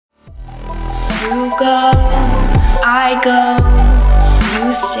go, I go,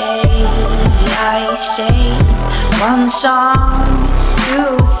 you stay, I stay. One song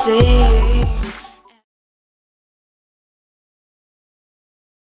to sing.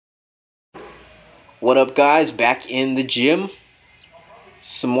 What up, guys? Back in the gym.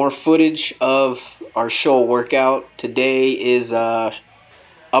 Some more footage of our SHUL workout. Today is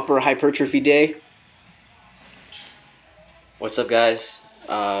upper hypertrophy day. What's up, guys?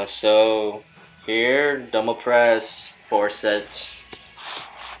 So here, dumbbell press, 4 sets,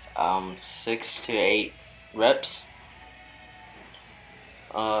 6 to 8 reps.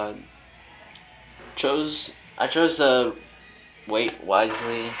 I chose the weight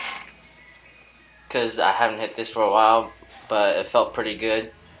wisely because I haven't hit this for a while, but it felt pretty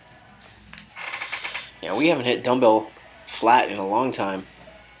good. Yeah, we haven't hit dumbbell flat in a long time.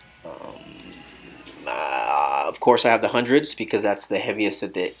 Of course, I have the hundreds because that's the heaviest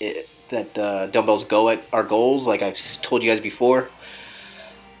that dumbbells go at our goals, like I've told you guys before.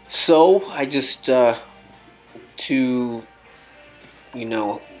 So I just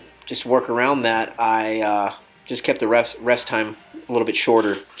just work around that, I just kept the rest time a little bit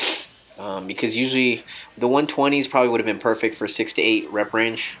shorter, because usually the 120s probably would have been perfect for 6 to 8 rep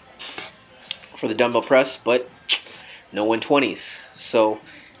range for the dumbbell press, but no 120s. So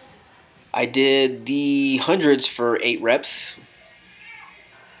I did the hundreds for 8 reps.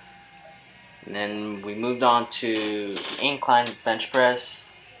 And then we moved on to incline bench press,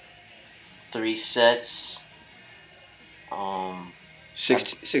 3 sets.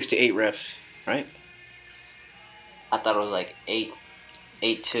 6 to 8 reps, right? I thought it was like 8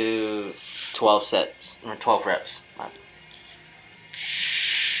 to 12 sets, or 12 reps.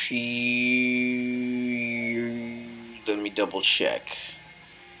 Let me double check.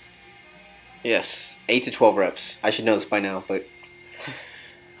 Yes, 8 to 12 reps. I should know this by now, but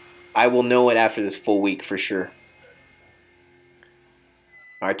I will know it after this full week for sure.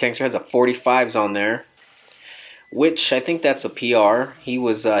 Alright, Tankster has a 45s on there, which I think that's a PR. He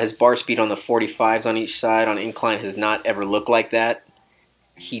was his bar speed on the 45s on each side on incline has not ever looked like that.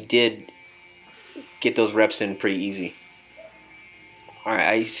 He did get those reps in pretty easy. Alright,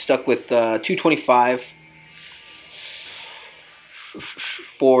 I stuck with 225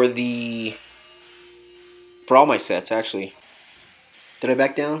 for all my sets, actually. Did I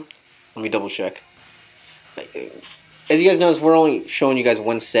back down? Let me double check. As you guys notice, we're only showing you guys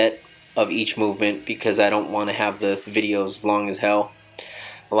one set of each movement because I don't want to have the videos long as hell.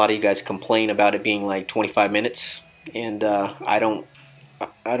 A lot of you guys complain about it being like 25 minutes, and I don't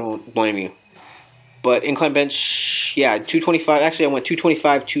blame you. But incline bench, yeah, 225. Actually, I went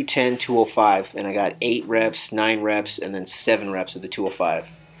 225, 210, 205, and I got 8 reps, 9 reps, and then 7 reps of the 205.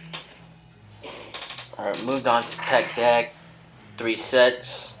 Alright, moved on to pec deck, 3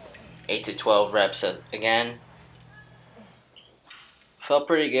 sets, 8 to 12 reps again. Felt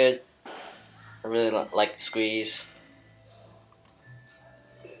pretty good. I really like the squeeze.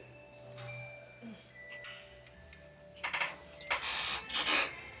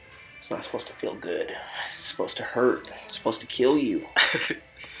 It's not supposed to feel good. It's supposed to hurt. It's supposed to kill you.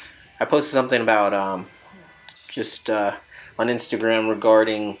 I posted something about on Instagram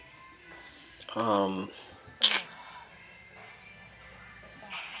regarding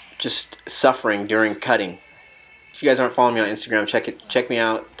just suffering during cutting. If you guys aren't following me on Instagram, check me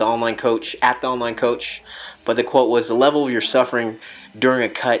out, the online coach, at the online coach. But the quote was, the level of your suffering during a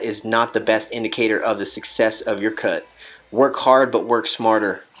cut is not the best indicator of the success of your cut. Work hard, but work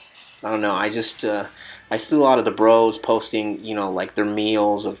smarter. I don't know, I see a lot of the bros posting, like their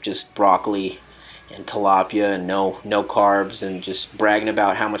meals of just broccoli and tilapia and no carbs, and just bragging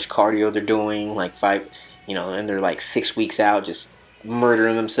about how much cardio they're doing, like and they're like 6 weeks out, just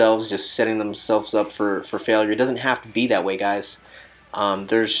murdering themselves, just setting themselves up for failure. It doesn't have to be that way, guys.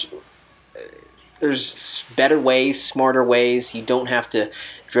 There's better ways, smarter ways. You don't have to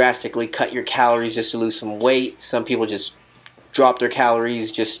drastically cut your calories just to lose some weight. Some people just drop their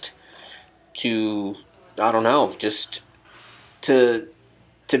calories just to, I don't know, just to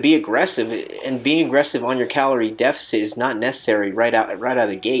be aggressive. And being aggressive on your calorie deficit is not necessary right out of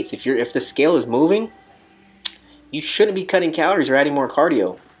the gates. If the scale is moving, you shouldn't be cutting calories or adding more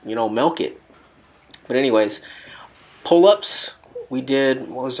cardio. Milk it. But anyways, pull-ups, we did,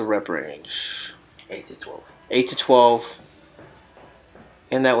 what was the rep range? 8 to 12. 8 to 12.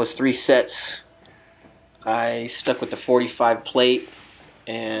 And that was 3 sets. I stuck with the 45 plate,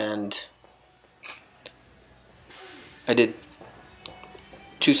 and I did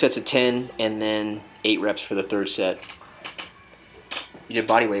 2 sets of 10 and then 8 reps for the 3rd set. You did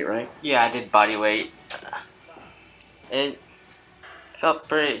body weight, right? Yeah, I did body weight. It felt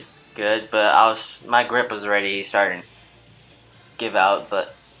pretty good, but my grip was already starting to give out.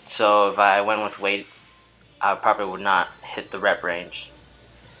 But so if I went with weight, I probably would not hit the rep range.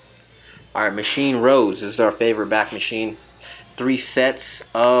 All right, machine rows. This is our favorite back machine. 3 sets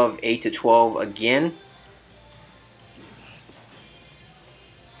of 8 to 12 again.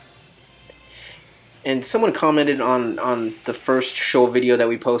 And someone commented on the first SHUL video that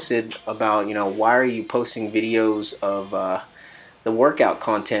we posted about, why are you posting videos of the workout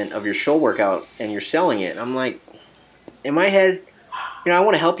content of your SHUL workout and you're selling it? I'm like, in my head, I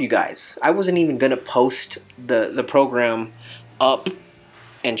want to help you guys. I wasn't even going to post the program up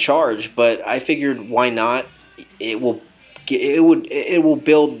and charge, but I figured, why not? It will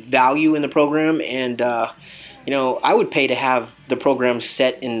build value in the program, and I would pay to have the program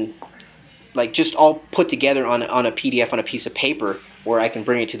set in, like, just all put together on a PDF on a piece of paper where I can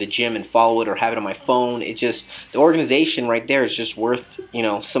bring it to the gym and follow it, or have it on my phone. It just, the organization right there is just worth,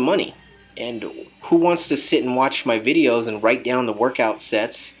 some money. And who wants to sit and watch my videos and write down the workout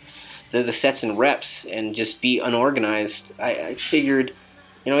sets, the sets and reps, and just be unorganized? I figured,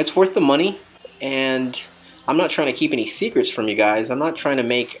 it's worth the money, and I'm not trying to keep any secrets from you guys. I'm not going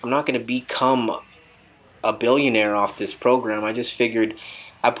to become a billionaire off this program. I just figured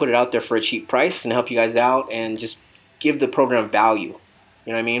I put it out there for a cheap price and help you guys out and just give the program value. You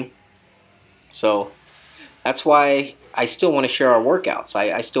know what I mean? So that's why I still want to share our workouts.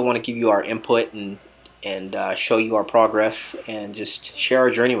 I still want to give you our input and show you our progress and just share our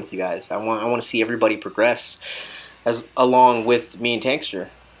journey with you guys. I want to see everybody progress along with me and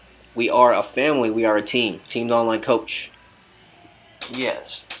Tankster. We are a family. We are a team. Team the Online Coach.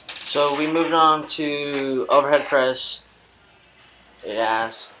 Yes. So we moved on to overhead press. It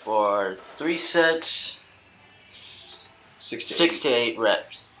asks for 3 sets, 6 to 8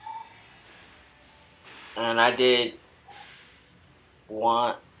 reps. And I did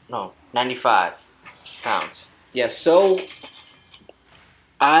 95 pounds. Yeah, so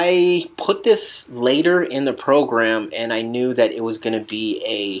I put this later in the program, and I knew that it was going to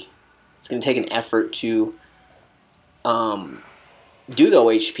be it's going to take an effort to do the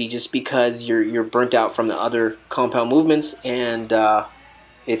OHP, just because you're burnt out from the other compound movements, and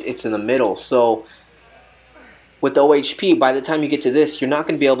it's in the middle. So with the OHP, by the time you get to this, you're not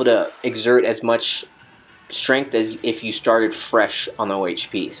going to be able to exert as much strength as if you started fresh on the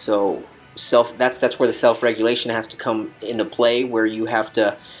OHP. So that's where the self-regulation has to come into play, where you have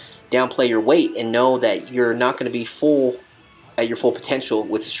to downplay your weight and know that you're not going to be at your full potential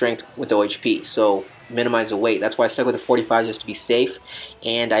with strength with OHP. So minimize the weight. That's why I stuck with the 45 just to be safe.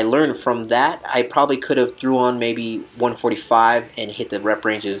 And I learned from that, I probably could have threw on maybe 145 and hit the rep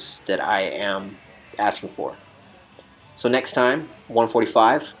ranges that I am asking for. So next time,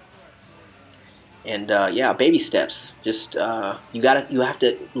 145. And yeah, baby steps. Just you have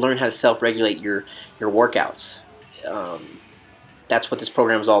to learn how to self-regulate your workouts. That's what this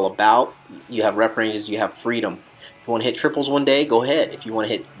program is all about. You have rep ranges. You have freedom. If you want to hit triples one day, go ahead. If you want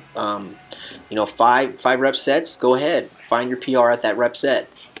to hit five rep sets, go ahead. Find your PR at that rep set.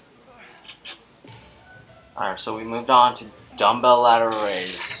 Alright, so we moved on to dumbbell lateral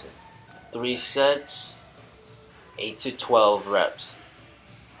raise. 3 sets, 8 to 12 reps.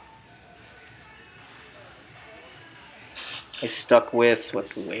 I stuck with,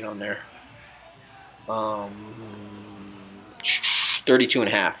 what's the weight on there? 32 and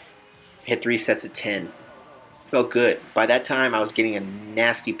a half. Hit 3 sets of 10. Felt good. By that time, I was getting a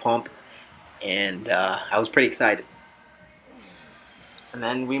nasty pump, and I was pretty excited. And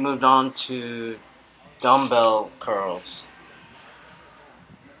then we moved on to dumbbell curls.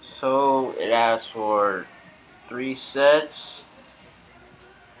 So it asks for 3 sets,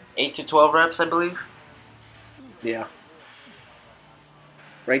 8 to 12 reps, I believe. Yeah.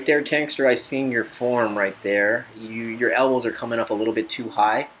 Right there, Tankster, I seen your form right there. Your elbows are coming up a little bit too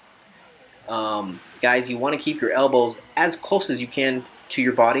high. Guys, you want to keep your elbows as close as you can to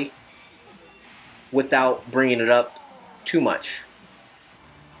your body without bringing it up too much.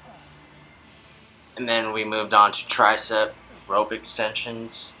 And then we moved on to tricep rope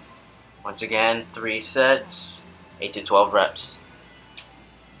extensions. Once again, 3 sets, 8 to 12 reps.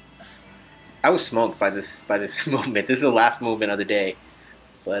 I was smoked by this movement. This is the last movement of the day,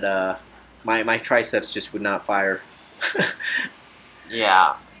 but my triceps just would not fire.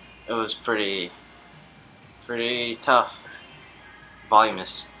 Yeah, it was pretty tough,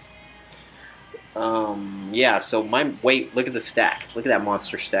 voluminous. Yeah. So my weight. Look at the stack. Look at that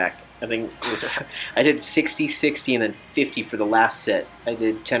monster stack. I think it was, I did 60, 60, and then 50 for the last set. I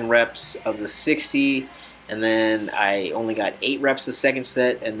did 10 reps of the 60, and then I only got 8 reps the second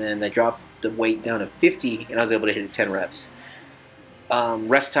set, and then I dropped the weight down to 50, and I was able to hit 10 reps.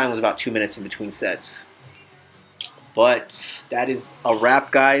 Rest time was about 2 minutes in between sets. But that is a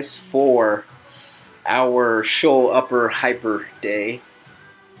wrap, guys, for our SHUL upper hyper day.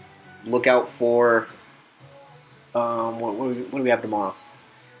 Look out for what do we have tomorrow?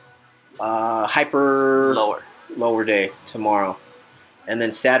 Hyper lower day tomorrow, and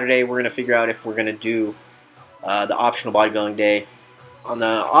then Saturday we're gonna figure out if we're gonna do the optional bodybuilding day. On the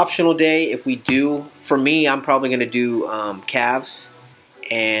optional day, if we do, for me, I'm probably gonna do calves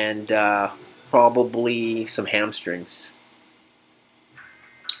and probably some hamstrings.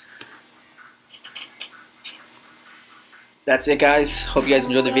 That's it, guys. Hope you guys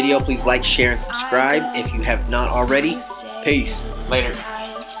enjoyed the video. Please like, share, and subscribe if you have not already. Peace. Later.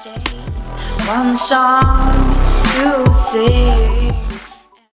 One song to sing.